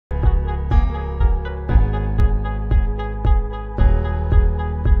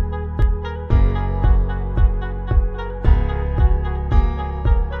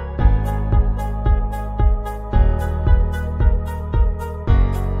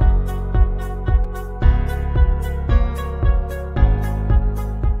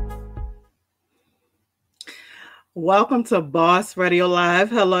Welcome to Boss Radio Live.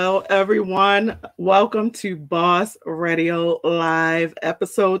 Hello, everyone. Welcome to Boss Radio Live,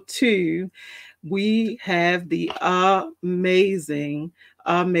 episode 2. We have the amazing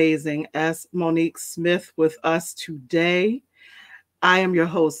Monique Smith with us today. I am your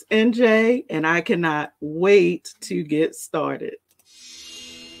host, NJ, and I cannot wait to get started.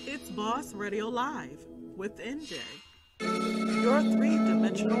 It's Boss Radio Live with NJ, your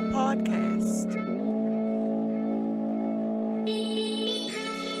three-dimensional podcast.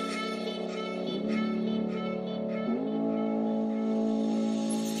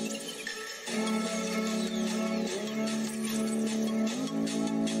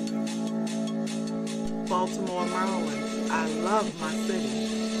 Baltimore, Maryland. I love my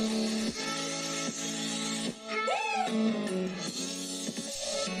city.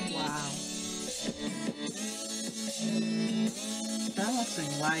 Wow.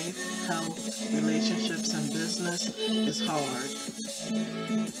 Balancing life, health, relationships, and business is hard.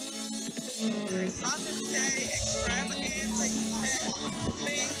 Father's Day extravaganza event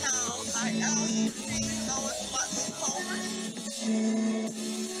being held by LCC, Lois Button Coleman.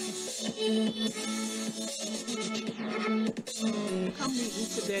 Come meet me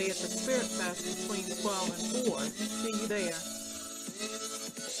today at the Spirit Fest between 12 and 4. See you there.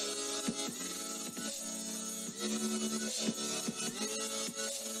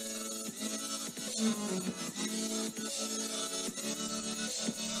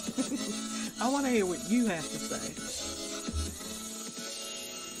 I want to hear what you have to say.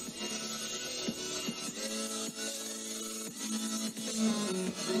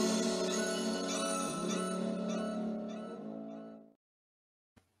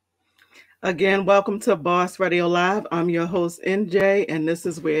 Again, welcome to Boss Radio Live. I'm your host, NJ, and this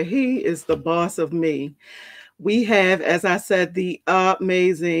is where he is the boss of me. We have, as I said, the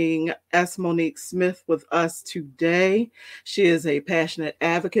amazing Monique Smith with us today. She is a passionate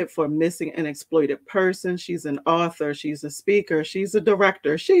advocate for missing and exploited persons. She's an author. She's a speaker. She's a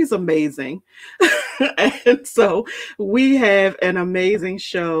director. She's amazing. And so we have an amazing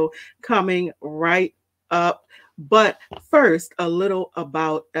show coming right up. But first, a little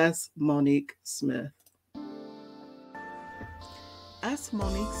about Monique Smith.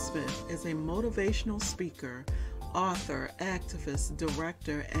 Monique Smith is a motivational speaker, author, activist,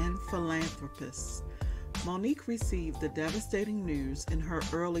 director, and philanthropist. Monique received the devastating news in her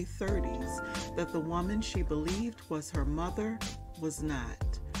early 30s that the woman she believed was her mother was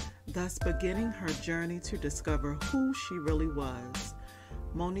not, thus beginning her journey to discover who she really was.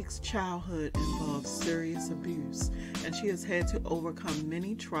 Monique's childhood involved serious abuse, and she has had to overcome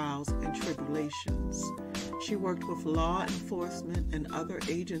many trials and tribulations. She worked with law enforcement and other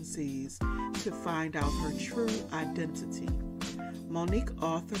agencies to find out her true identity. Monique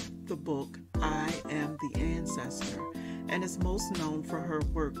authored the book, I Am the Ancestor, and is most known for her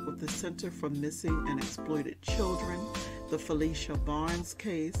work with the Center for Missing and Exploited Children, the Felicia Barnes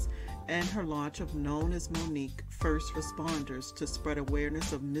case, and her launch of Known as Monique First Responders to spread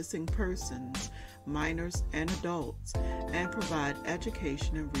awareness of missing persons, minors, and adults, and provide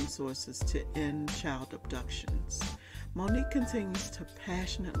education and resources to end child abductions. Monique continues to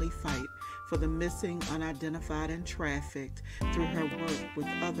passionately fight for the missing, unidentified, and trafficked through her work with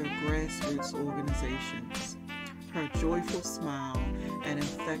other grassroots organizations. Her joyful smile and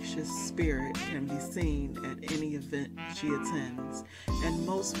infectious spirit can be seen at any event she attends. And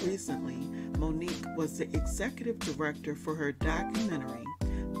most recently, Monique was the executive director for her documentary,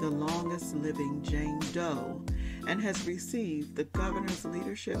 The Longest Living Jane Doe, and has received the Governor's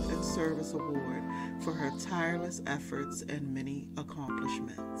Leadership and Service Award for her tireless efforts and many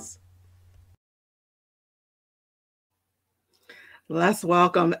accomplishments. Let's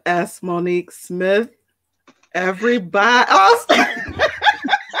welcome Monique Smith. Everybody. Oh, Jesus!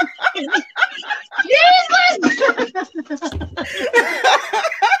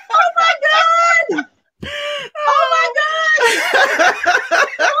 Oh my God! Oh my God!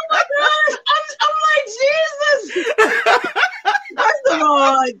 Oh my God! I'm like, Jesus! First of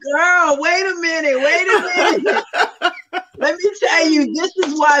all, girl, wait a minute. Let me tell you, this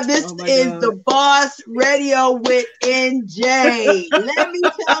is why this is God. The Boss Radio with NJ. Let me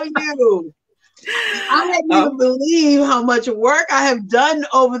tell you. I can't even believe how much work I have done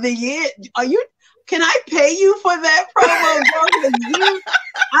over the years. Can I pay you for that promo?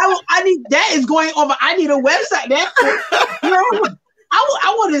 I need that is going over. I need a website.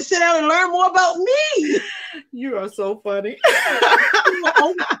 I want to sit down and learn more about me. You are so funny.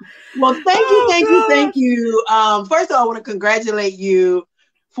 Well, thank you. First of all, I want to congratulate you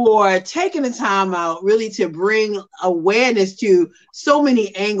for taking the time out really to bring awareness to so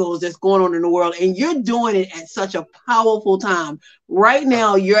many angles that's going on in the world. And you're doing it at such a powerful time. Right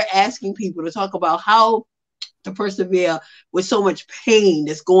now, you're asking people to talk about how to persevere with so much pain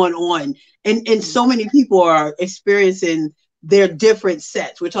that's going on. And so many people are experiencing their different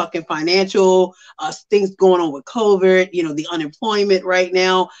sets. We're talking financial things going on with COVID, you know, the unemployment right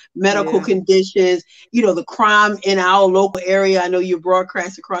now, medical conditions, you know, the crime in our local area. I know you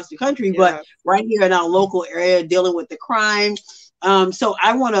broadcast across the country, but right here in our local area, dealing with the crime. So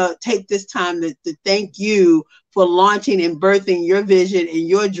I want to take this time to thank you for launching and birthing your vision and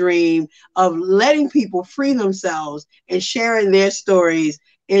your dream of letting people free themselves and sharing their stories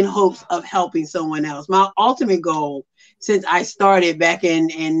in hopes of helping someone else. My ultimate goal since I started back in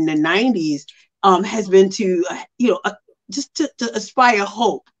the 90s has been to, just to aspire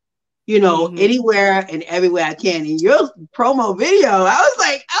hope, anywhere and everywhere I can. In your promo video, I was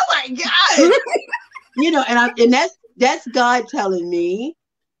like, oh my God, and that's God telling me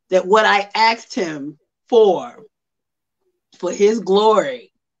that what I asked him for his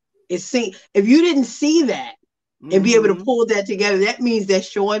glory is seen. If you didn't see that and be able to pull that together, that means they're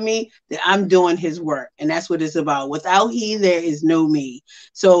showing me that I'm doing his work. And that's what it's about. Without he, there is no me.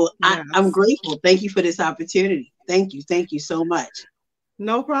 So I'm grateful. Thank you for this opportunity. Thank you. Thank you so much.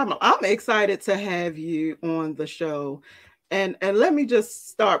 No problem. I'm excited to have you on the show. And let me just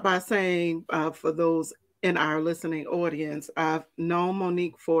start by saying, for those in our listening audience, I've known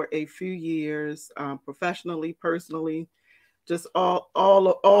Monique for a few years, professionally, personally, just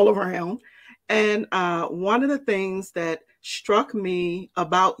all around. And one of the things that struck me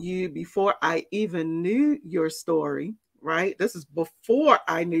about you before I even knew your story, right? This is before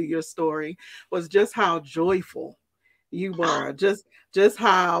I knew your story, was just how joyful you were, just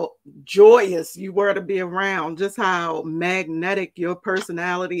how joyous you were to be around, just how magnetic your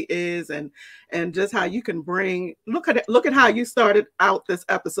personality is, and just how you can bring, look at how you started out this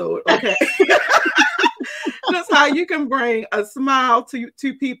episode, okay? Just how you can bring a smile to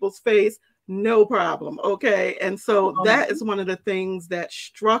people's face, no problem, okay? And so that is one of the things that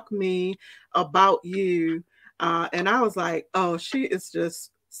struck me about you, and I was like, oh, she is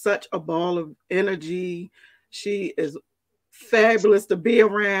just such a ball of energy. She is fabulous to be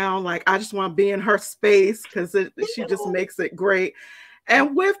around. Like, I just want to be in her space because she just makes it great.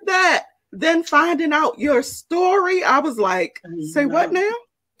 And with that, then finding out your story, I was like, say what now?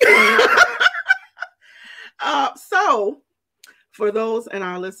 So for those in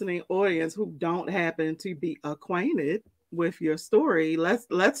our listening audience who don't happen to be acquainted with your story,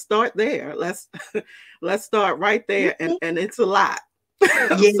 let's start there. Let's start right there. And it's a lot.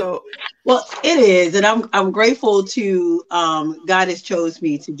 So, well, it is, and I'm grateful to God has chose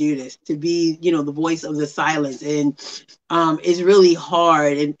me to do this, to be the voice of the silence, and it's really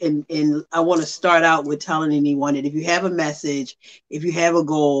hard, and I want to start out with telling anyone that if you have a message, if you have a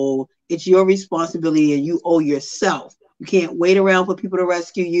goal, it's your responsibility, and you owe yourself. You can't wait around for people to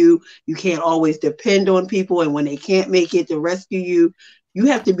rescue you. You can't always depend on people, and when they can't make it to rescue you, you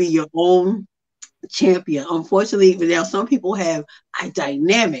have to be your own champion. Unfortunately, now some people have a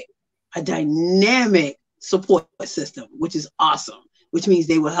dynamic support system, which is awesome, which means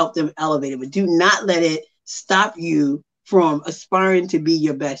they will help them elevate it. But do not let it stop you from aspiring to be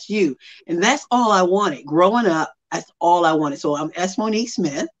your best you. And that's all I wanted. Growing up, that's all I wanted. So I'm Monique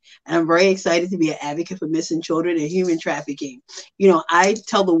Smith, and I'm very excited to be an advocate for missing children and human trafficking. I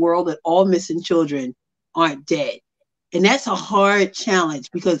tell the world that all missing children aren't dead. And that's a hard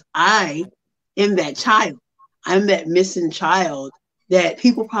challenge because I am that child. I'm that missing child that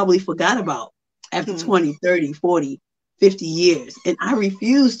people probably forgot about after 20, 30, 40, 50 years. And I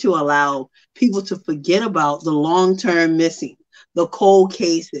refuse to allow people to forget about the long-term missing, the cold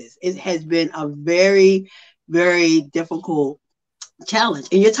cases. It has been a very, very difficult challenge.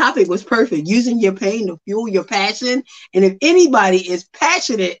 And your topic was perfect, using your pain to fuel your passion. And if anybody is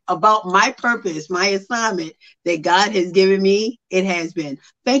passionate about my purpose, my assignment that God has given me, it has been.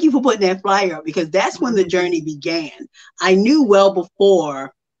 Thank you for putting that flyer up, because that's when the journey began. I knew well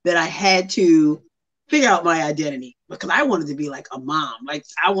before that I had to figure out my identity, because I wanted to be like a mom. Like,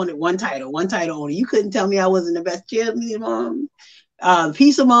 I wanted one title only. You couldn't tell me I wasn't the best cheerleader mom,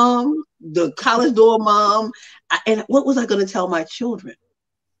 pizza mom, the college door mom. And what was I going to tell my children?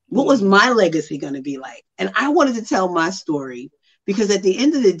 What was my legacy going to be like? And I wanted to tell my story, because at the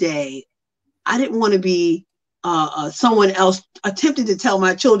end of the day, I didn't want to be someone else attempting to tell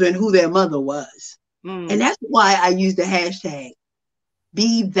my children who their mother was. And that's why I use the hashtag,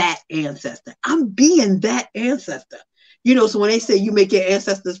 be that ancestor. I'm being that ancestor. You know, so when they say you make your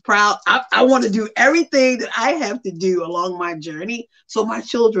ancestors proud, I want to do everything that I have to do along my journey so my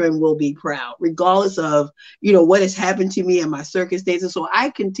children will be proud, regardless of, you know, what has happened to me and my circumstances. So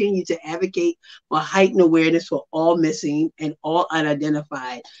I continue to advocate for heightened awareness for all missing and all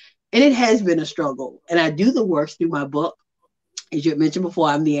unidentified. And it has been a struggle. And I do the work through my book. As you mentioned before,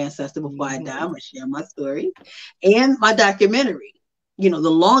 I'm the ancestor before I die. I'm going to share my story. And my documentary, you know, The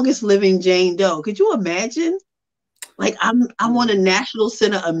Longest Living Jane Doe. Could you imagine? Like I'm on the National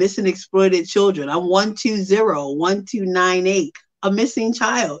Center of Missing Exploited Children. I'm 120-1298, a missing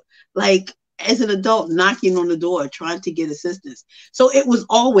child. Like as an adult knocking on the door, trying to get assistance. So it was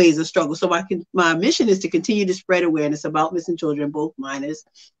always a struggle. So my mission is to continue to spread awareness about missing children, both minors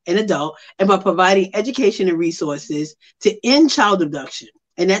and adult, and by providing education and resources to end child abduction.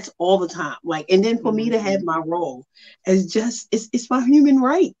 And that's all the time. Like, and then for me to have my role as just, it's my human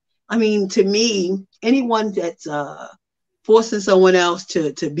right. I mean, to me, anyone that's forcing someone else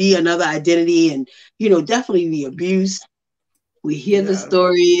to be another identity, and, you know, definitely the abuse. We hear the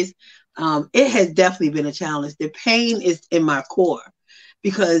stories. It has definitely been a challenge. The pain is in my core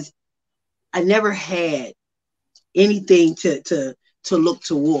because I never had anything to look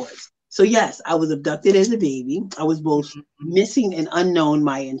towards. So yes, I was abducted as a baby. I was both missing and unknown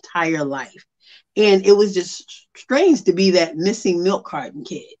my entire life. And it was just strange to be that missing milk carton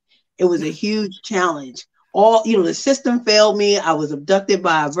kid. It was a huge challenge. All, you know, the system failed me. I was abducted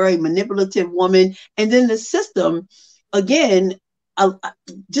by a very manipulative woman. And then the system, again,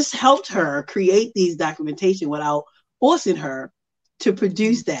 just helped her create these documentation without forcing her to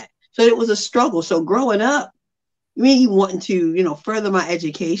produce that. So it was a struggle. So growing up, me wanting to, you know, further my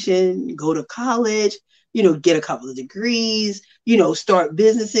education, go to college, you know, get a couple of degrees, you know, start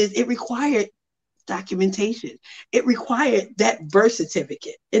businesses, it required documentation. It required that birth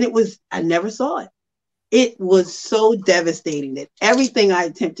certificate. And it was, I never saw it. It was so devastating that everything I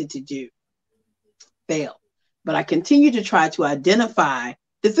attempted to do failed. But I continued to try to identify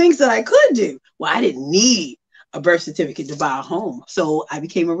the things that I could do. Well, I didn't need a birth certificate to buy a home. So I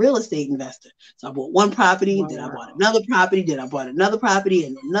became a real estate investor. So I bought one property, then I bought another property, then I bought another property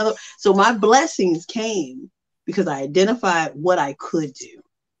and another. So my blessings came because I identified what I could do.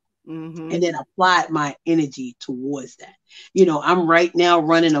 And then applied my energy towards that. You know, I'm right now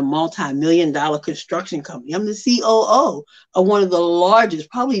running a multi-million-dollar construction company. I'm the COO of one of the largest,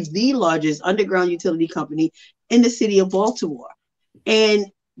 probably the largest underground utility company in the city of Baltimore. And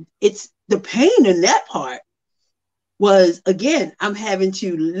it's the pain in that part was, again, I'm having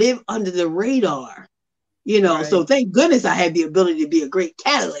to live under the radar. You know, so thank goodness I had the ability to be a great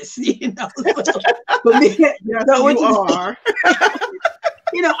catalyst, you know. For me, yes, you are.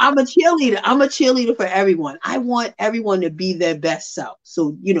 You know, I'm a cheerleader. I'm a cheerleader for everyone. I want everyone to be their best self.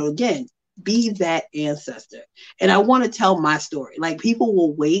 So, you know, again, be that ancestor. And I want to tell my story. Like, people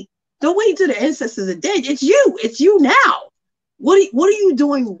will wait. Don't wait till the ancestors are dead. It's you. It's you now. What are you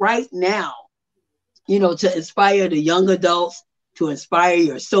doing right now? You know, to inspire the young adults, to inspire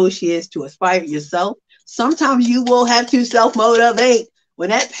your associates, to inspire yourself. Sometimes you will have to self-motivate. When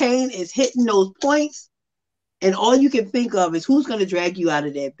that pain is hitting those points, and all you can think of is who's going to drag you out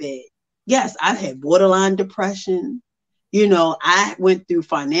of that bed. Yes, I've had borderline depression. You know, I went through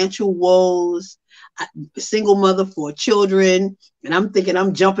financial woes, single mother, 4 children. And I'm thinking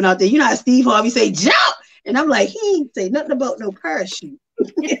I'm jumping out there. You know how Steve Harvey say, jump. And I'm like, he ain't say nothing about no parachute.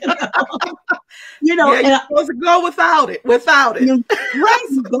 You know, yeah, you're supposed to go without it. You go without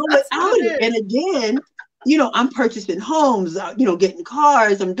it. And again, you know, I'm purchasing homes, you know, getting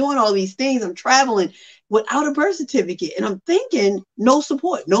cars. I'm doing all these things. I'm traveling without a birth certificate. And I'm thinking, no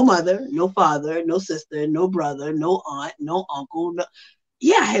support, no mother, no father, no sister, no brother, no aunt, no uncle. No.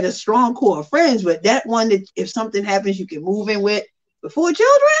 Yeah, I had a strong core of friends, but that one that if something happens, you can move in with before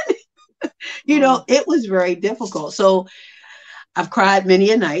children, you know, it was very difficult. So I've cried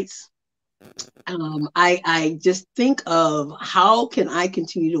many a nights. I just think of how can I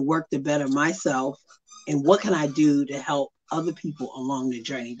continue to work to better myself and what can I do to help other people along the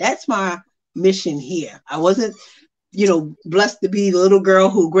journey. That's my mission here. I wasn't, you know, blessed to be the little girl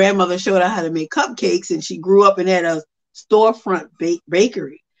who grandmother showed her how to make cupcakes and she grew up and had a storefront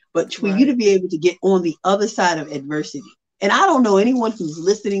bakery. But for you to be able to get on the other side of adversity, and I don't know anyone who's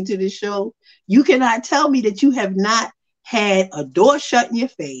listening to this show, you cannot tell me that you have not had a door shut in your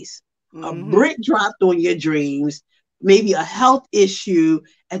face, a brick dropped on your dreams, maybe a health issue.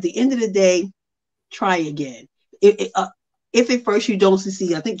 At the end of the day, try again. If at first you don't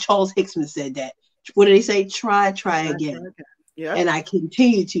succeed, I think Charles Hickman said that. What do they say? Try again. Yeah. And I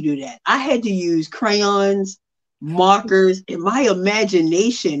continue to do that. I had to use crayons, markers, and my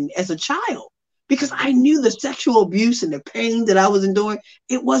imagination as a child because I knew the sexual abuse and the pain that I was enduring,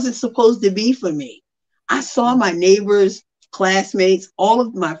 it wasn't supposed to be for me. I saw my neighbors, classmates, all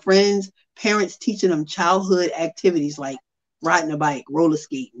of my friends, parents teaching them childhood activities like riding a bike, roller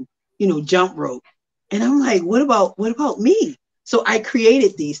skating, jump rope. And I'm like, what about me? So I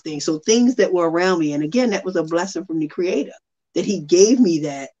created these things. So things that were around me. And again, that was a blessing from the creator, that he gave me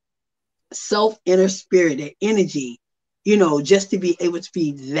that self inner spirit, that energy, just to be able to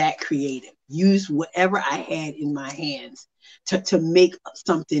be that creative, use whatever I had in my hands to make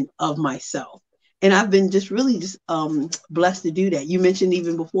something of myself. And I've been just really blessed to do that. You mentioned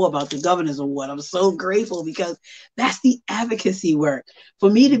even before about the Governor's Award. I'm so grateful because that's the advocacy work. For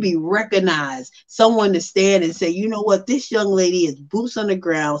me to be recognized, someone to stand and say, you know what, this young lady is boots on the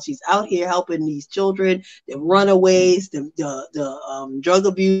ground. She's out here helping these children, the runaways, the drug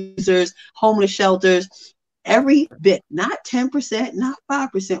abusers, homeless shelters, every bit, not 10%, not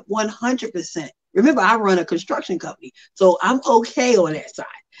 5%, 100%. Remember, I run a construction company, so I'm okay on that side.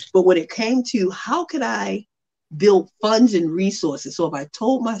 But when it came to how could I build funds and resources, so if I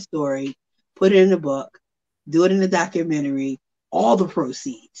told my story, put it in a book, do it in a documentary, all the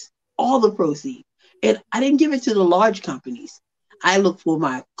proceeds. And I didn't give it to the large companies. I look for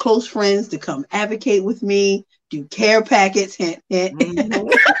my close friends to come advocate with me, do care packets, hint, hint. and,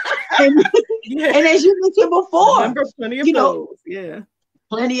 Yeah. and as you mentioned before, remember plenty of those. Yeah.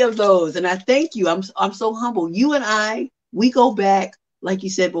 Plenty of those. And I thank you. I'm so humble. You and I, we go back, like you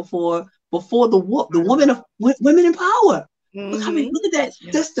said before the woman of women in power. Look at that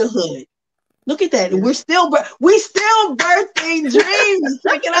sisterhood. Look at that. And we're still birthing dreams.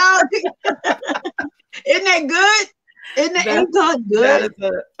 Check it out. Isn't that good? Isn't God good?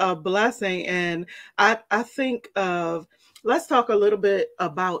 That is a blessing. And I think let's talk a little bit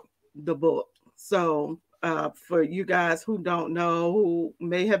about the book. So for you guys who don't know, who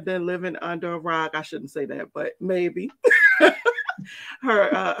may have been living under a rock, I shouldn't say that, but maybe.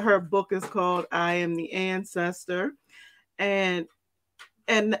 Her book is called I Am the Ancestor. And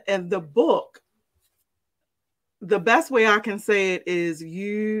the book, the best way I can say it is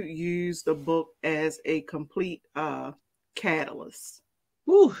you use the book as a complete catalyst.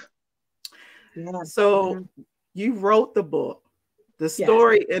 Ooh. Yeah. So you wrote the book. The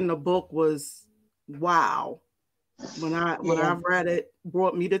story in the book was wow. When I read it,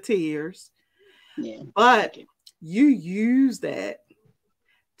 brought me to tears. Yeah. But you use that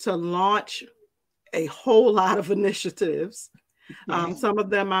to launch a whole lot of initiatives. Some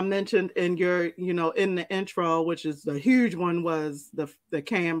of them I mentioned in your, in the intro, which is the huge one was the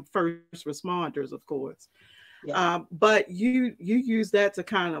CAM first responders, of course. Yeah. But you use that to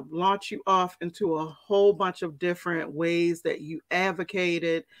kind of launch you off into a whole bunch of different ways that you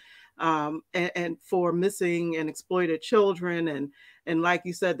advocated and for missing and exploited children and like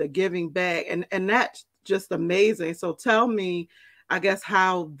you said, the giving back and that's just amazing. So tell me, I guess,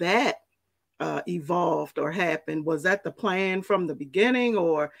 how that evolved or happened. Was that the plan from the beginning,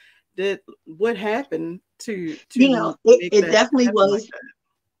 or what happened to it definitely was.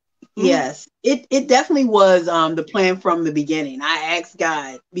 Like yes, it definitely was the plan from the beginning. I asked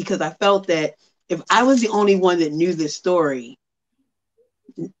God because I felt that if I was the only one that knew this story,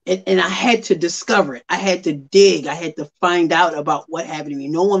 and I had to discover it, I had to dig, I had to find out about what happened to me.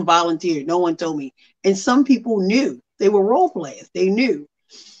 No one volunteered, no one told me, and some people knew. They were role players. They knew.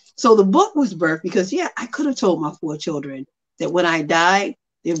 So the book was birthed because I could have told my 4 children that when I die,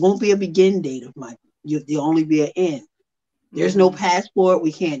 there won't be a begin date of mine. There'll only be an end. There's no passport.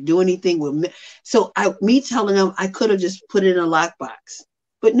 We can't do anything with. So me telling them, I could have just put it in a lockbox.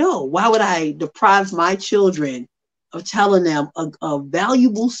 But no, why would I deprive my children of telling them a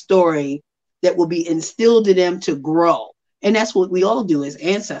valuable story that will be instilled in them to grow? And that's what we all do as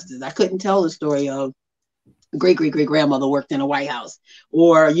ancestors. I couldn't tell the story of great-great-great-grandmother worked in a White House,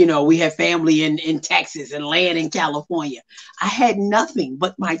 or, we had family in Texas and land in California. I had nothing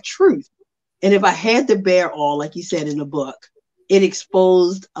but my truth. And if I had to bear all, like you said in the book, it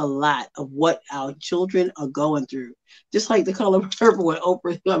exposed a lot of what our children are going through. Just like The Color Purple,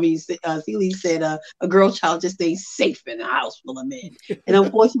 when Celie said, a girl child just ain't safe in a house full of men. And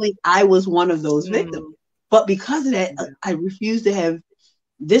unfortunately, I was one of those victims. But because of that, I refused to have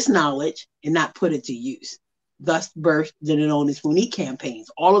this knowledge and not put it to use. Thus birthed the known as Monique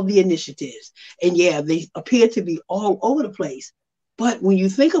campaigns, all of the initiatives. And they appear to be all over the place. But when you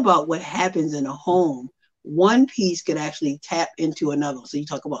think about what happens in a home, one piece could actually tap into another. So you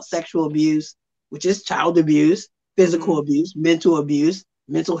talk about sexual abuse, which is child abuse, physical abuse,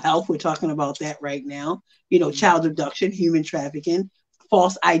 mental health. We're talking about that right now. Child abduction, human trafficking,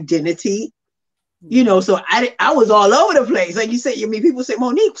 false identity. You know, so I was all over the place. Like you said, I mean, people say,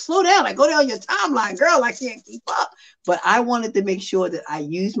 Monique, slow down. Like, go down your timeline, girl. I can't keep up. But I wanted to make sure that I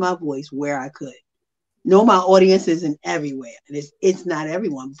used my voice where I could. No, my audience isn't everywhere. And it's not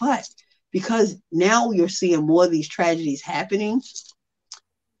everyone. But because now you're seeing more of these tragedies happening,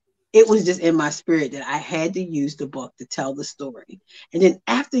 it was just in my spirit that I had to use the book to tell the story. And then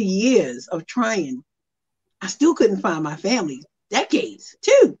after years of trying, I still couldn't find my family. Decades,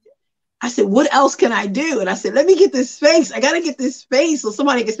 too. I said, what else can I do? And I said, let me get this space. I got to get this space so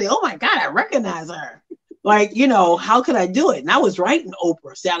somebody can say, oh my God, I recognize her. Like, you know, how could I do it? And I was writing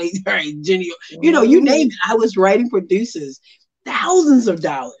Oprah, Sally, Jenny, you know, you name it. I was writing producers, thousands of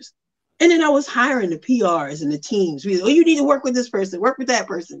dollars. And then I was hiring the PRs and the teams. Oh, you need to work with this person, work with that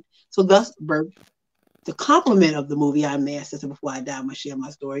person. So thus birth. The compliment of the movie I Mastered Before I Die, I'm going to share my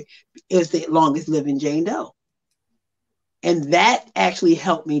story, is the longest living Jane Doe. And that actually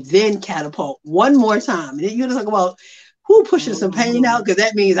helped me then catapult one more time. And then you're talking about who pushing some pain out, because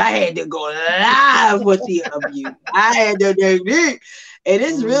that means I had to go live with the abuse. I had to do it. And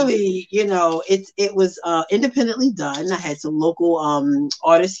it's really, you know, it was independently done. I had some local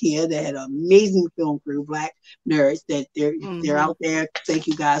artists here that had an amazing film crew, Black nerds, that they're out there. Thank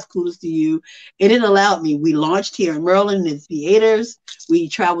you guys. Kudos to you. And it allowed me. We launched here in Maryland in theaters. We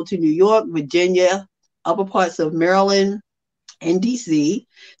traveled to New York, Virginia, upper parts of Maryland, and DC.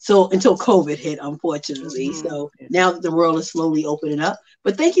 So until COVID hit, unfortunately. So now that the world is slowly opening up.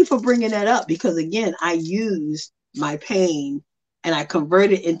 But thank you for bringing that up, because again, I used my pain and I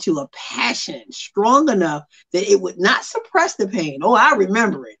converted it into a passion strong enough that it would not suppress the pain. Oh, I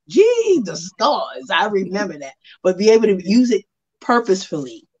remember it. Gee, the scars. I remember that. But be able to use it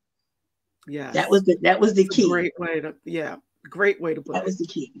purposefully. Yeah. That was the key. Great way to great way to put it. That was the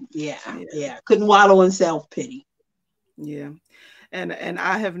key. Yeah. Couldn't wallow in self-pity. Yeah. And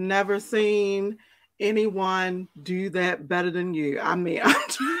I have never seen anyone do that better than you. I mean,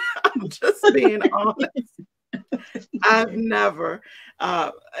 I'm just being honest. I've never.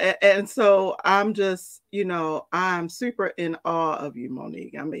 And so I'm just, you know, I'm super in awe of you,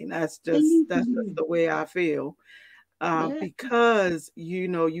 Monique. I mean, that's just the way I feel. Because, you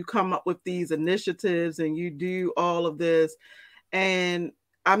know, you come up with these initiatives and you do all of this. And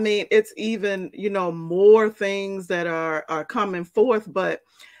I mean, it's even, you know, more things that are coming forth. But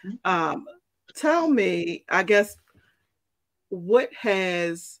tell me, I guess, what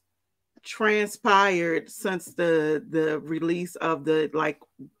has transpired since the release of the, like,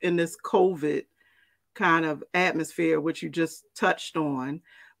 in this COVID kind of atmosphere, which you just touched on?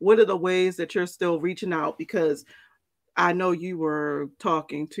 What are the ways that you're still reaching out? Because I know you were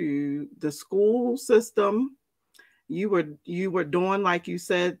talking to the school system. You were doing, like you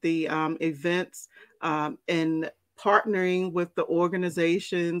said, the events and partnering with the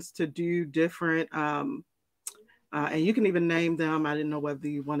organizations to do different, and you can even name them. I didn't know whether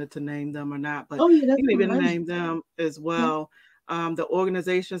you wanted to name them or not, but you can even name them as well. The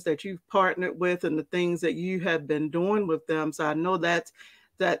organizations that you've partnered with and the things that you have been doing with them. So I know that,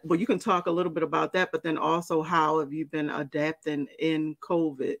 well, you can talk a little bit about that, but then also how have you been adapting in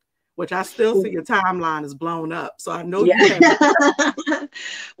COVID? Which I still see your timeline is blown up. So I know you have.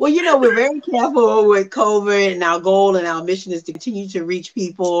 Well, you know, we're very careful with COVID, and our goal and our mission is to continue to reach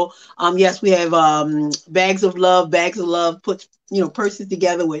people. Yes, we have bags of love, put, you know, purses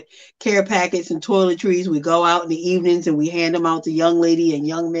together with care packets and toiletries. We go out in the evenings and we hand them out to young lady and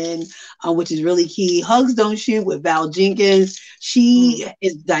young men, which is really key. Hugs Don't Shoot with Val Jenkins. She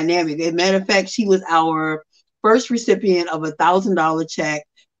is dynamic. As a matter of fact, she was our first recipient of a $1,000 check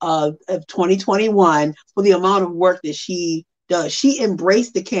of 2021 for the amount of work that she does. She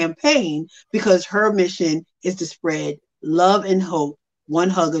embraced the campaign because her mission is to spread love and hope, one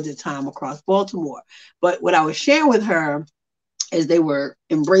hug at a time, across Baltimore. But what I was sharing with her is they were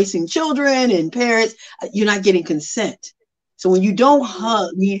embracing children and parents. You're not getting consent. So when you don't hug,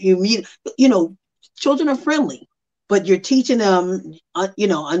 you meet, you know, children are friendly, but you're teaching them, you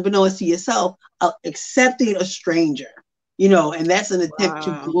know, unbeknownst to yourself, accepting a stranger. You know, and that's an attempt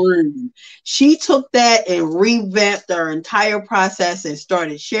to groom. She took that and revamped her entire process and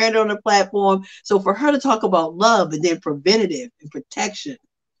started sharing it on the platform. So for her to talk about love and then preventative and protection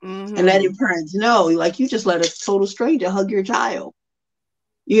and letting parents know, like, you just let a total stranger hug your child,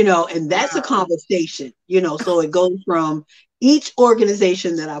 you know, and that's a conversation, you know. So it goes from each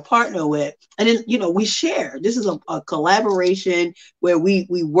organization that I partner with, and then, you know, we share. This is a collaboration where we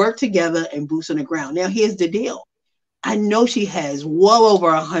work together and boots on the ground. Now, here's the deal. I know she has well over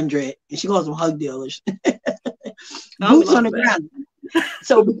 100, and she calls them hug dealers, boots on the ground.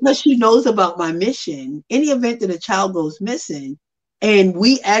 So because she knows about my mission, any event that a child goes missing, and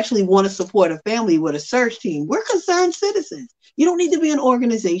we actually want to support a family with a search team, we're concerned citizens. You don't need to be an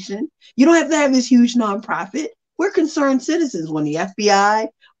organization. You don't have to have this huge nonprofit. We're concerned citizens. When the FBI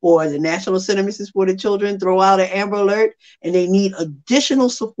or the National Center for the Children throw out an Amber Alert and they need additional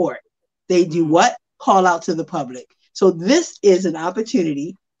support, they do what? Call out to the public. So this is an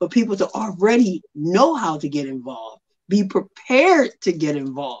opportunity for people to already know how to get involved, be prepared to get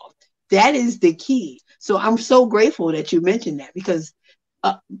involved. That is the key. So I'm so grateful that you mentioned that, because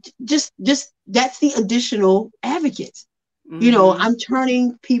just that's the additional advocates. You know, I'm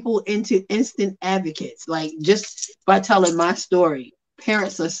turning people into instant advocates. Like, just by telling my story,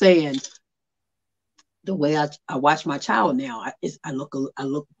 parents are saying, the way I watch my child now, I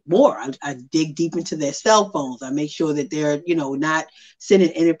look more. I dig deep into their cell phones. I make sure that they're, you know, not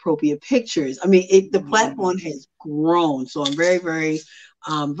sending inappropriate pictures. I mean, the platform has grown. So I'm very, very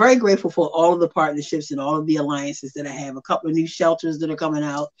grateful for all of the partnerships and all of the alliances that I have. A couple of new shelters that are coming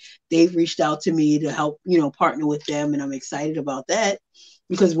out. They've reached out to me to help, you know, partner with them. And I'm excited about that,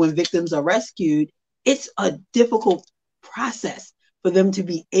 because when victims are rescued, it's a difficult process for them to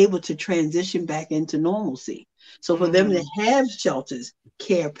be able to transition back into normalcy. So for them to have shelters,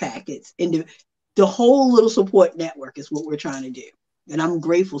 care packets, and the whole little support network is what we're trying to do. And I'm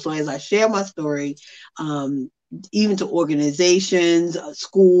grateful. So as I share my story, even to organizations,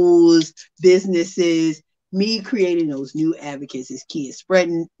 schools, businesses, me creating those new advocates is key. It's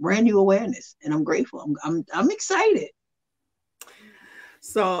spreading brand new awareness, and I'm grateful. I'm excited.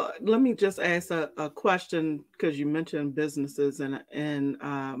 So let me just ask a question, because you mentioned businesses, and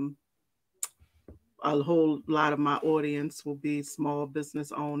a whole lot of my audience will be small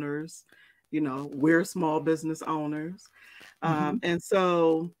business owners. You know, we're small business owners. And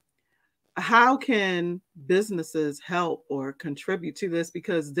so how can businesses help or contribute to this?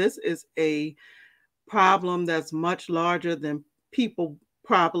 Because this is a problem that's much larger than people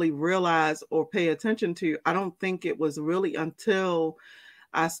probably realize or pay attention to. I don't think it was really until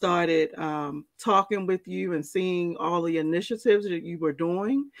I started talking with you and seeing all the initiatives that you were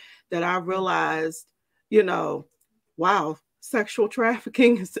doing that I realized, you know, wow, sexual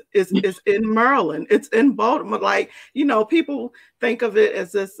trafficking is in Maryland. It's in Baltimore. Like, you know, people think of it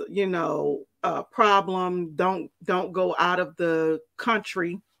as this, you know, problem. Don't go out of the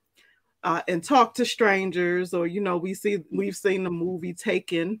country and talk to strangers, or, you know, we've seen the movie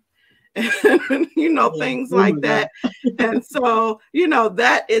Taken, and, you know, things like that. And so, you know,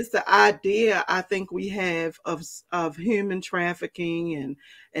 that is the idea I think we have of human trafficking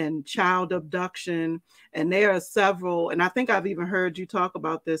and child abduction. And there are several, and I think I've even heard you talk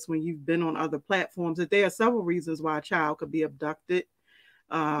about this when you've been on other platforms, that there are several reasons why a child could be abducted.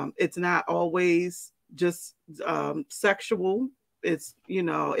 It's not always just sexual. It's, you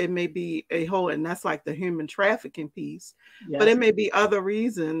know, it may be a whole, and that's like the human trafficking piece, but it may be other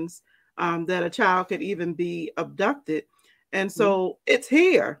reasons that a child could even be abducted. And so it's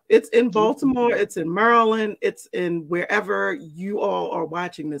here, it's in Baltimore, it's in Maryland, it's in wherever you all are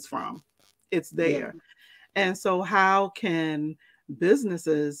watching this from, it's there. And so how can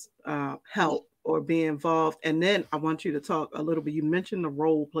businesses help or be involved? And then I want you to talk a little bit, you mentioned the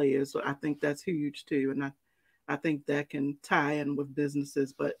role players, so I think that's huge too. And I think that can tie in with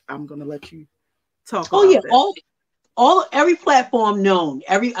businesses, but I'm going to let you talk about that. Every platform known,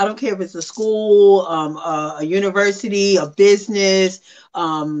 I don't care if it's a school, a university, a business, a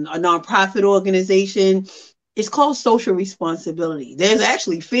nonprofit organization. It's called social responsibility. There's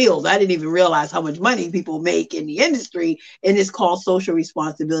actually fields. I didn't even realize how much money people make in the industry, and it's called social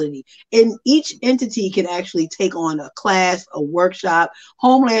responsibility. And each entity can actually take on a class, a workshop.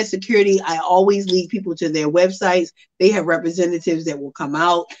 Homeland Security, I always lead people to their websites. They have representatives that will come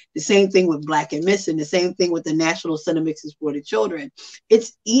out. The same thing with Black and Missing, the same thing with the National Center for the Children.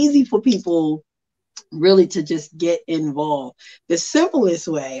 It's easy for people really to just get involved. The simplest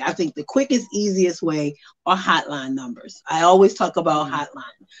way, I think the quickest, easiest way, are hotline numbers. I always talk about hotline,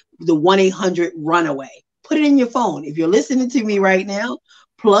 the 1-800-RUNAWAY. Put it in your phone. If you're listening to me right now,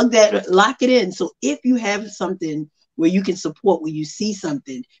 plug that, lock it in. So if you have something where you can support, where you see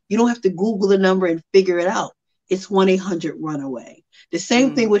something, you don't have to Google the number and figure it out. It's 1-800-RUNAWAY. The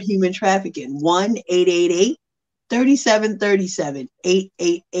same thing with human trafficking, 1-888-3737,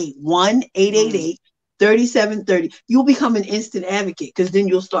 888, 1-888-3730. You'll become an instant advocate, because then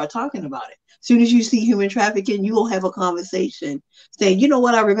you'll start talking about it. As soon as you see human trafficking, you will have a conversation saying, you know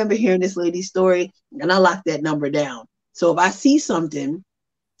what, I remember hearing this lady's story, and I locked that number down. So if I see something,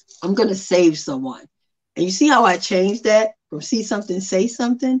 I'm going to save someone. And you see how I changed that from see something, say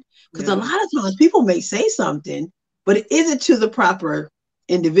something? Because a lot of times people may say something, but it isn't to the proper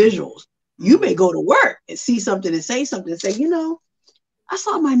individuals. You may go to work and see something and say something and say, you know, I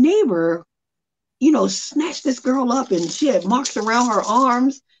saw my neighbor, snatch this girl up and she had marks around her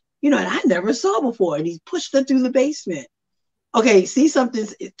arms, and I never saw before. And he pushed her through the basement. Okay, see something.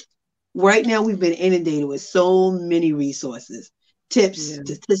 Right now, we've been inundated with so many resources, tips,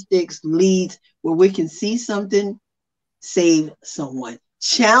 statistics, leads, where we can see something, save someone.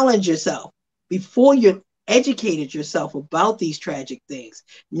 Challenge yourself before you're educated yourself about these tragic things.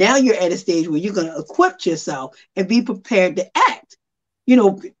 Now you're at a stage where you're going to equip yourself and be prepared to act.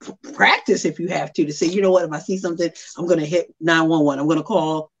 Practice if you have to say, you know what, if I see something, I'm going to hit 911. I'm going to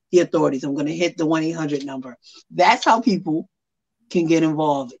call the authorities. I'm going to hit the 1-800 number. That's how people can get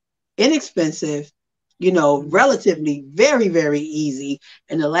involved. Inexpensive, relatively very, very easy.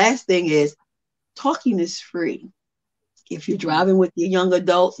 And the last thing is talking is free. If you're driving with your young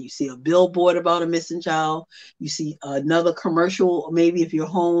adults, you see a billboard about a missing child, you see another commercial, maybe if you're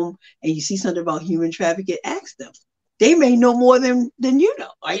home and you see something about human trafficking, ask them. They may know more than you know.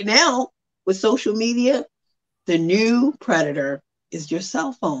 Right now, with social media, the new predator is your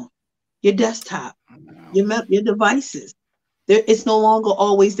cell phone, your desktop, your devices. It's no longer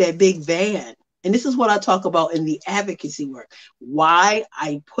always that big van. And this is what I talk about in the advocacy work. Why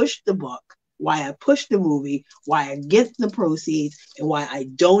I push the book, why I push the movie, why I get the proceeds, and why I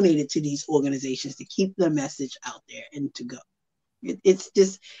donate it to these organizations to keep the message out there and to go.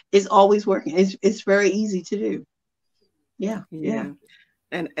 It's always working. It's very easy to do. Yeah.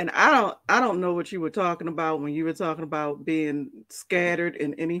 And I don't know what you were talking about when you were talking about being scattered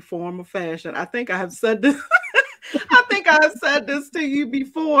in any form or fashion. I think I have said this. I think I've said this to you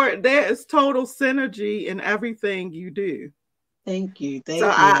before. There is total synergy in everything you do. Thank you.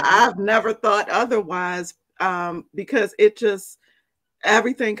 I've never thought otherwise, because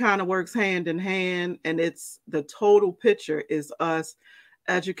everything kind of works hand in hand, and it's the total picture is us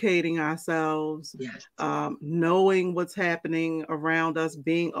educating ourselves, knowing what's happening around us,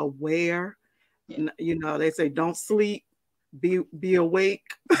 being aware. They say don't sleep, be awake.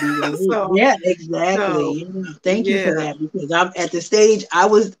 Yeah, exactly. Thank you for that, because I'm at the stage I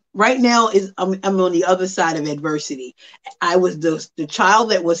was right now. I'm on the other side of adversity. I was the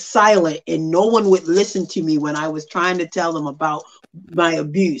child that was silent and no one would listen to me when I was trying to tell them about my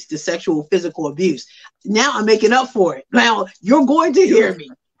abuse, the sexual, physical abuse. Now I'm making up for it. Now you're going to hear me,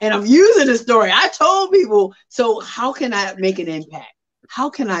 and I'm using the story. I told people. So how can I make an impact? How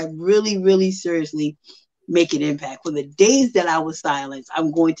can I really, really seriously make an impact? For the days that I was silenced,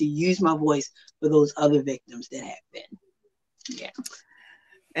 I'm going to use my voice for those other victims that have been. Yeah.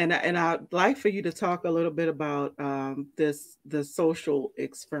 And I'd like for you to talk a little bit about the social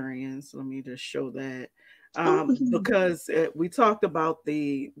experience. Let me just show that. Because we talked about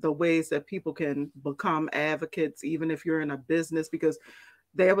the ways that people can become advocates, even if you're in a business, because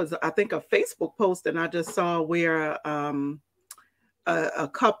there was, I think, a Facebook post that I just saw where a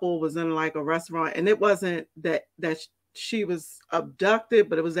couple was in like a restaurant, and it wasn't that she was abducted,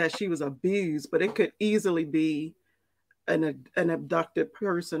 but it was that she was abused. But it could easily be an abducted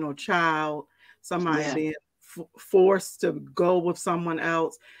person or child, somebody being forced to go with someone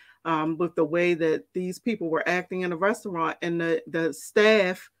else. With the way that these people were acting in a restaurant, and the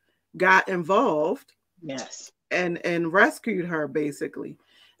staff got involved, and rescued her basically.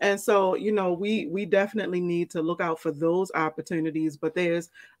 And so, we definitely need to look out for those opportunities. But there's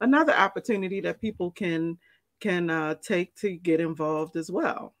another opportunity that people can take to get involved as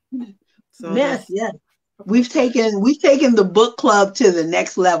well. So We've taken the book club to the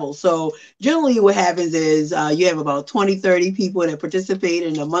next level. So generally what happens is you have about 20, 30 people that participate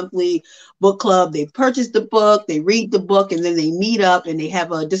in a monthly book club. They purchase the book, they read the book, and then they meet up and they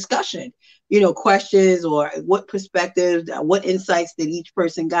have a discussion, questions or what perspectives, what insights that each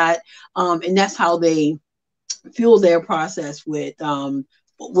person got. And that's how they fuel their process with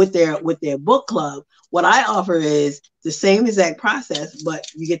their book club. What I offer is the same exact process, but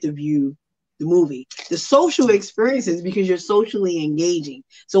you get to view the movie, the social experiences, because you're socially engaging.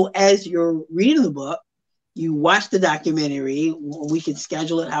 So as you're reading the book, you watch the documentary. We can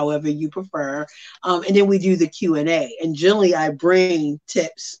schedule it however you prefer, and then we do the Q&A. And generally, I bring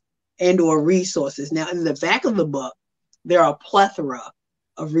tips and/or resources. Now, in the back of the book, there are a plethora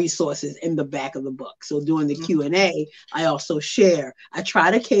of resources in the back of the book. So during the Q&A, I also share. I try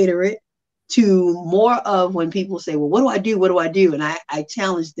to cater it to more of when people say, "Well, what do I do? What do I do?" And I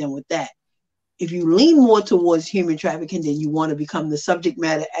challenge them with that. If you lean more towards human trafficking, then you want to become the subject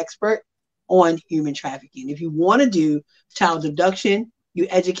matter expert on human trafficking. If you want to do child abduction, you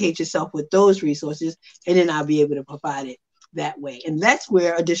educate yourself with those resources, and then I'll be able to provide it that way. And that's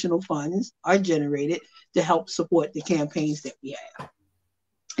where additional funds are generated to help support the campaigns that we have.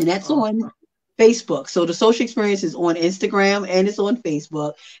 And that's on Facebook. So the social experience is on Instagram and it's on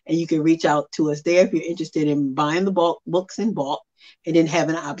Facebook, and you can reach out to us there if you're interested in buying the books in bulk and then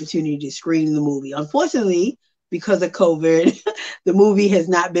having an opportunity to screen the movie. Unfortunately, because of COVID, the movie has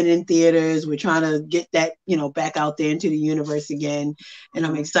not been in theaters. We're trying to get that, back out there into the universe again, and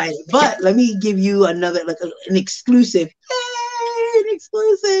I'm excited. But let me give you another, like an exclusive. Yay, an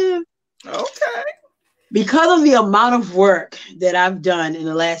exclusive. Okay. Because of the amount of work that I've done in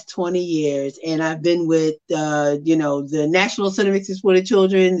the last 20 years, and I've been with, the National Center of for the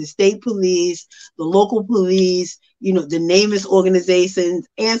Children, the state police, the local police, the NamUs organizations,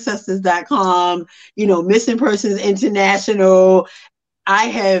 Ancestors.com, Missing Persons International. I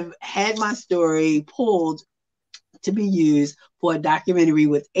have had my story pulled to be used for a documentary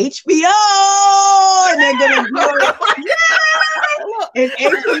with HBO, and they're going to do it. And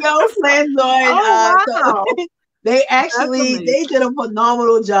HBO plans on. They did a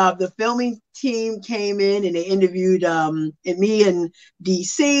phenomenal job. The filming team came in and they interviewed me and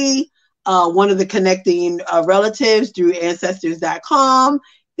DC, one of the connecting relatives through Ancestors.com.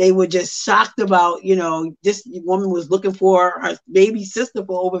 They were just shocked about, this woman was looking for her baby sister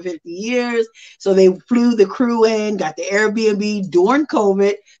for over 50 years. So they flew the crew in, got the Airbnb during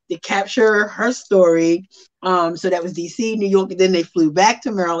COVID to capture her story. So that was DC, New York, and then they flew back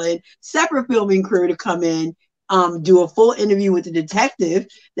to Maryland, separate filming crew to come in, do a full interview with the detective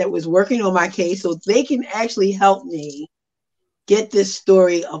that was working on my case so they can actually help me get this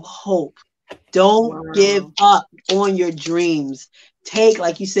story of hope. Don't give up on your dreams. Take,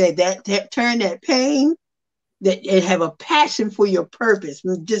 like you said, turn that pain and have a passion for your purpose.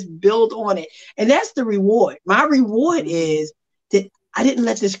 Just build on it. And that's the reward. My reward is that I didn't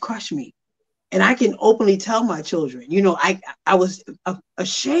let this crush me. And I can openly tell my children, I was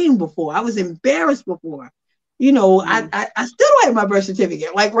ashamed before. I was embarrassed before. I still don't have my birth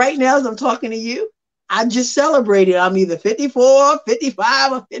certificate. Like right now, as I'm talking to you, I just celebrated. I'm either 54,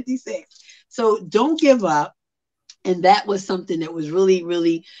 55, or 56. So don't give up. And that was something that was really,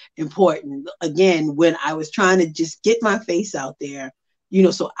 really important. Again, when I was trying to just get my face out there,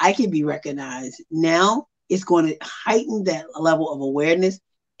 so I can be recognized. Now it's going to heighten that level of awareness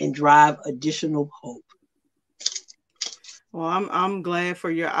and drive additional hope. Well, I'm glad for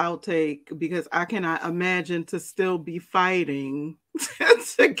your outtake, because I cannot imagine to still be fighting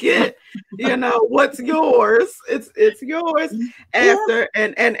to get, what's yours. It's yours after,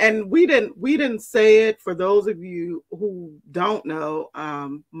 and we didn't say it. For those of you who don't know,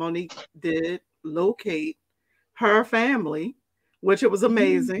 Monique did locate her family, which it was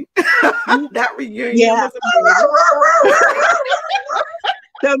amazing. That reunion was amazing.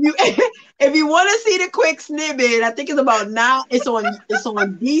 So if you want to see the quick snippet, I think it's about now. It's on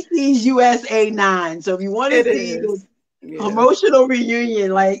DC's USA 9. So if you want to see the emotional reunion,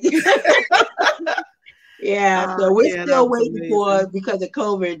 so we're still waiting for, because of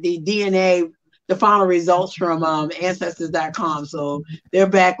COVID, the DNA, the final results from Ancestors.com. So they're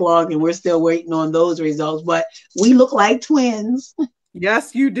backlogged and we're still waiting on those results. But we look like twins.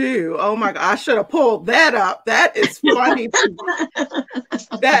 Yes, you do. Oh my God, I should have pulled that up. That is funny.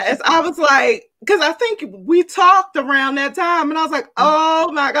 I was like, because I think we talked around that time, and I was like,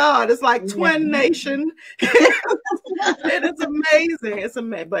 oh my God, it's like Twin Nation. It is amazing. It's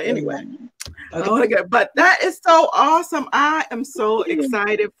amazing. But anyway, but that is so awesome. I am so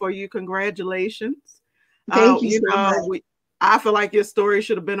excited for you. Congratulations. Thank you so much. I feel like your story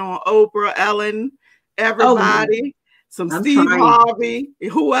should have been on Oprah, Ellen, everybody. Steve Harvey,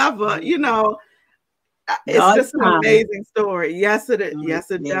 whoever, it's just an amazing story. Yes, it is. Yes,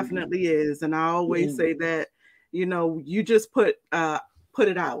 it definitely is. And I always say that, you just put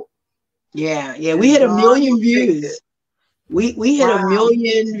it out. Yeah. We hit 1 million views. We hit 1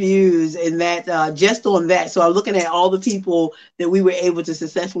 million views in that, just on that. So I'm looking at all the people that we were able to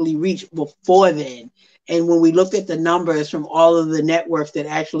successfully reach before then. And when we looked at the numbers from all of the networks that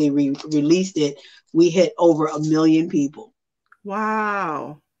actually released it, we hit over 1 million people.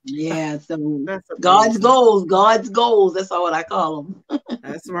 Wow. Yeah. So God's goals. That's all what I call them.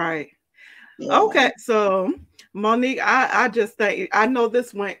 That's right. Yeah. Okay. So Monique, I just think, I know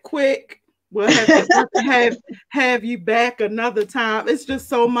this went quick. We'll have you back another time. It's just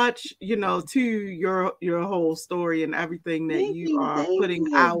so much, to your whole story and everything that you are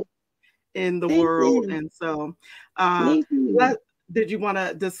putting out in the world. And so did you want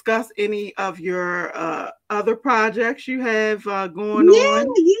to discuss any of your other projects you have going on?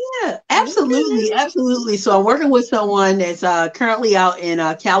 Yeah, absolutely. So I'm working with someone that's currently out in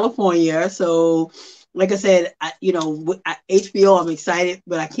California. So like I said, HBO, I'm excited,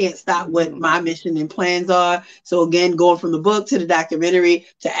 but I can't stop what my mission and plans are. So again, going from the book to the documentary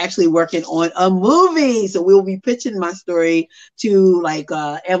to actually working on a movie. So we'll be pitching my story to like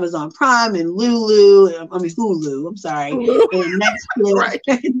Amazon Prime and Hulu. I'm sorry. Hulu. And Netflix. Right.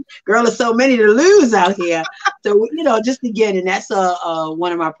 Girl, there's so many to lose out here. So, just again, and that's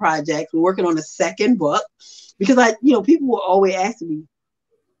one of my projects. We're working on a second book because people were always asking me,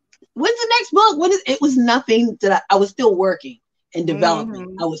 when's the next book? It was nothing that I was still working and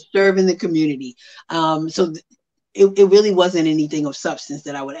developing. I was serving the community. So it really wasn't anything of substance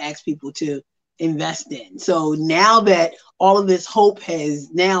that I would ask people to invest in. So now that all of this hope has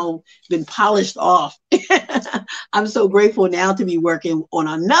now been polished off, I'm so grateful now to be working on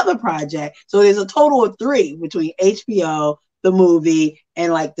another project. So there's a total of 3 between HBO, the movie,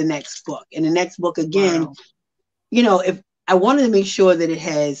 and like the next book. And the next book, again, if I wanted to make sure that it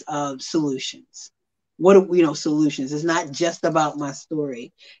has solutions. Solutions. It's not just about my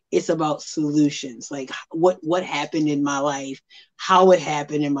story. It's about solutions. Like what happened in my life, how it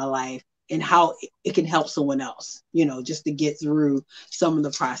happened in my life, and how it can help someone else, just to get through some of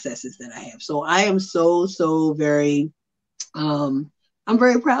the processes that I have. So I am so very, I'm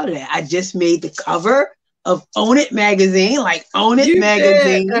very proud of that. I just made the cover of Own It magazine, like Own It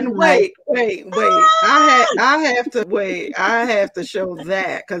magazine. Did. And wait. I have to show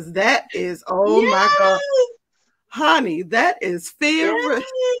that, because that is, my God. Honey, that is fear. Yes.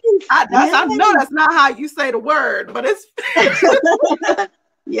 I know that's not how you say the word, but it's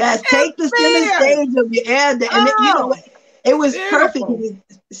yes, take the center stage of your ad. And it was beautiful.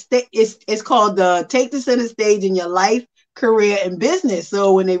 Perfect. It's called Take the Center Stage in Your Life, Career, and Business.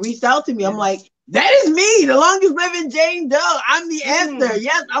 So when they reached out to me, I'm like, that is me, the longest living Jane Doe. I'm the answer.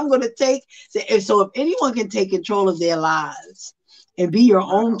 Yes, I'm going to take. So if anyone can take control of their lives and be your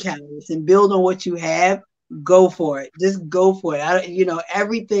own catalyst and build on what you have, go for it. Just go for it.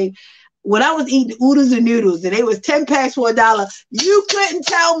 Everything. When I was eating oodles and noodles and they was 10 packs for $1, you couldn't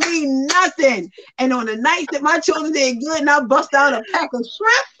tell me nothing. And on the night that my children did good and I bust out a pack of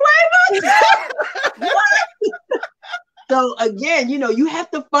shrimp flavors. So again, you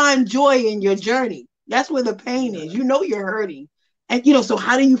have to find joy in your journey. That's where the pain is. You're hurting. And so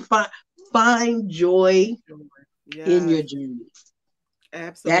how do you find joy in your journey?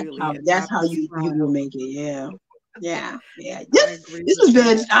 Absolutely. That's how you will make it. Yeah. This has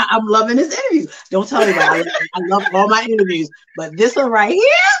been, I'm loving this interview. Don't tell anybody. I love all my interviews, but this one right here.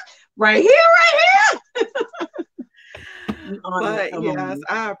 But yes,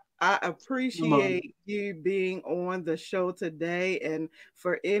 I appreciate you being on the show today. And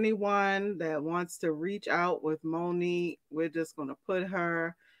for anyone that wants to reach out with Monique, we're just going to put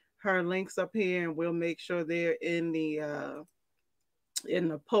her links up here, and we'll make sure they're in the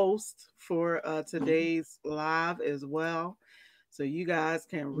post for today's live as well, so you guys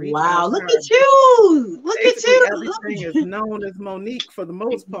can reach out. Look at you. Everything is known as Monique for the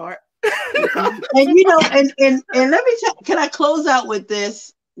most part. And let me can I close out with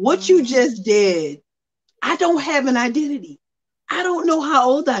this? What you just did, I don't have an identity. I don't know how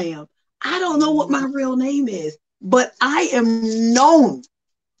old I am. I don't know what my real name is, but I am known.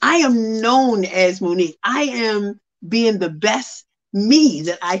 I am known as Monique. I am being the best me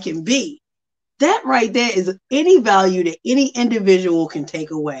that I can be. That right there is any value that any individual can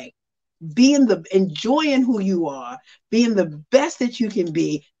take away. Enjoying who you are, being the best that you can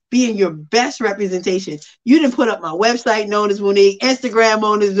be, being your best representation. You didn't put up my website known as Monique, Instagram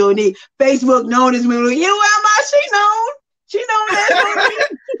known as Monique, Facebook known as Monique. You know what am I? She known as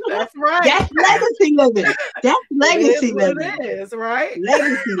Monique. That's right. That's legacy living. That's legacy living. It is, right?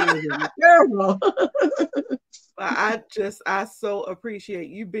 Legacy living. Girl. I so appreciate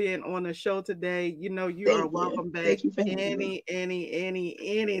you being on the show today. You are welcome back anytime.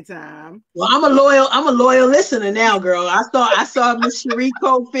 Well, I'm a loyal listener now, girl. I saw Miss Cherie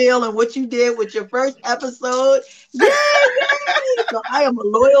Cofield and what you did with your first episode. Yay! So I am a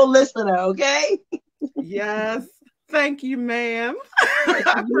loyal listener, okay? Yes. Thank you, ma'am.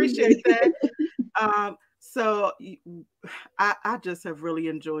 I appreciate that. So I just have really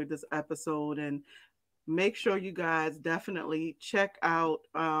enjoyed this episode, and make sure you guys definitely check out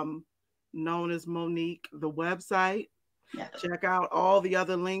Known as Monique, the website. Yeah. Check out all the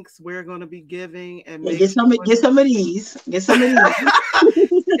other links we're going to be giving, and get some of these. Yeah,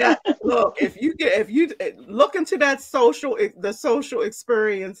 look, if you look into the social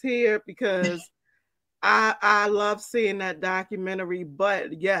experience here, because I love seeing that documentary.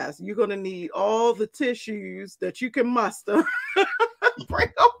 But yes, you're going to need all the tissues that you can muster.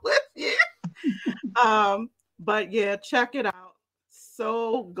 Bring them with you. But yeah, check it out.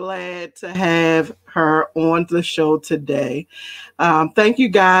 so glad to have her on the show today. Thank you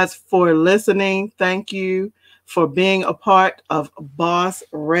guys for listening. Thank you for being a part of Boss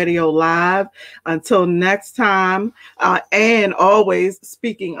Radio Live. Until next time, and always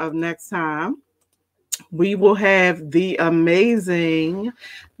speaking of next time, we will have the amazing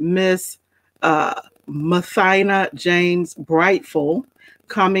Miss Mathina James Brightful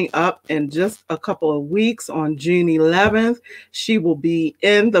coming up in just a couple of weeks on June 11th. She will be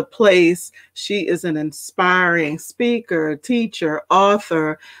in the place. She is an inspiring speaker, teacher,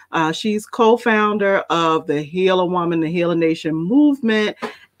 author. She's co-founder of the Heal a Woman, the Heal a Nation movement,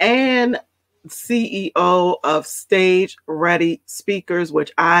 and CEO of Stage Ready Speakers,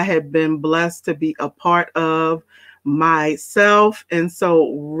 which I have been blessed to be a part of myself. And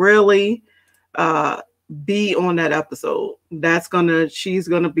so really be on that episode. She's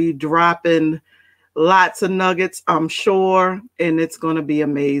gonna be dropping lots of nuggets, I'm sure, and it's gonna be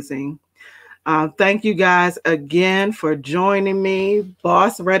amazing. Thank you guys again for joining me.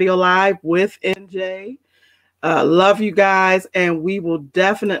 Boss Radio Live with NJ. Love you guys, and we will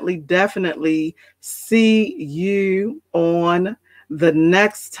definitely see you on the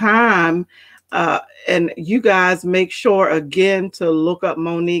next time. And you guys make sure again to look up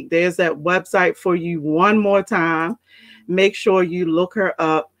Monique. There's that website for you one more time. Make sure you look her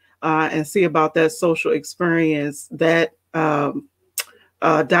up and see about that social experience. That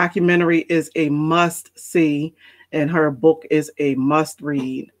documentary is a must see, and her book is a must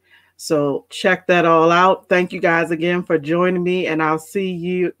read. So check that all out. Thank you guys again for joining me, and I'll see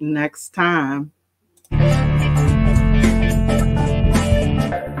you next time.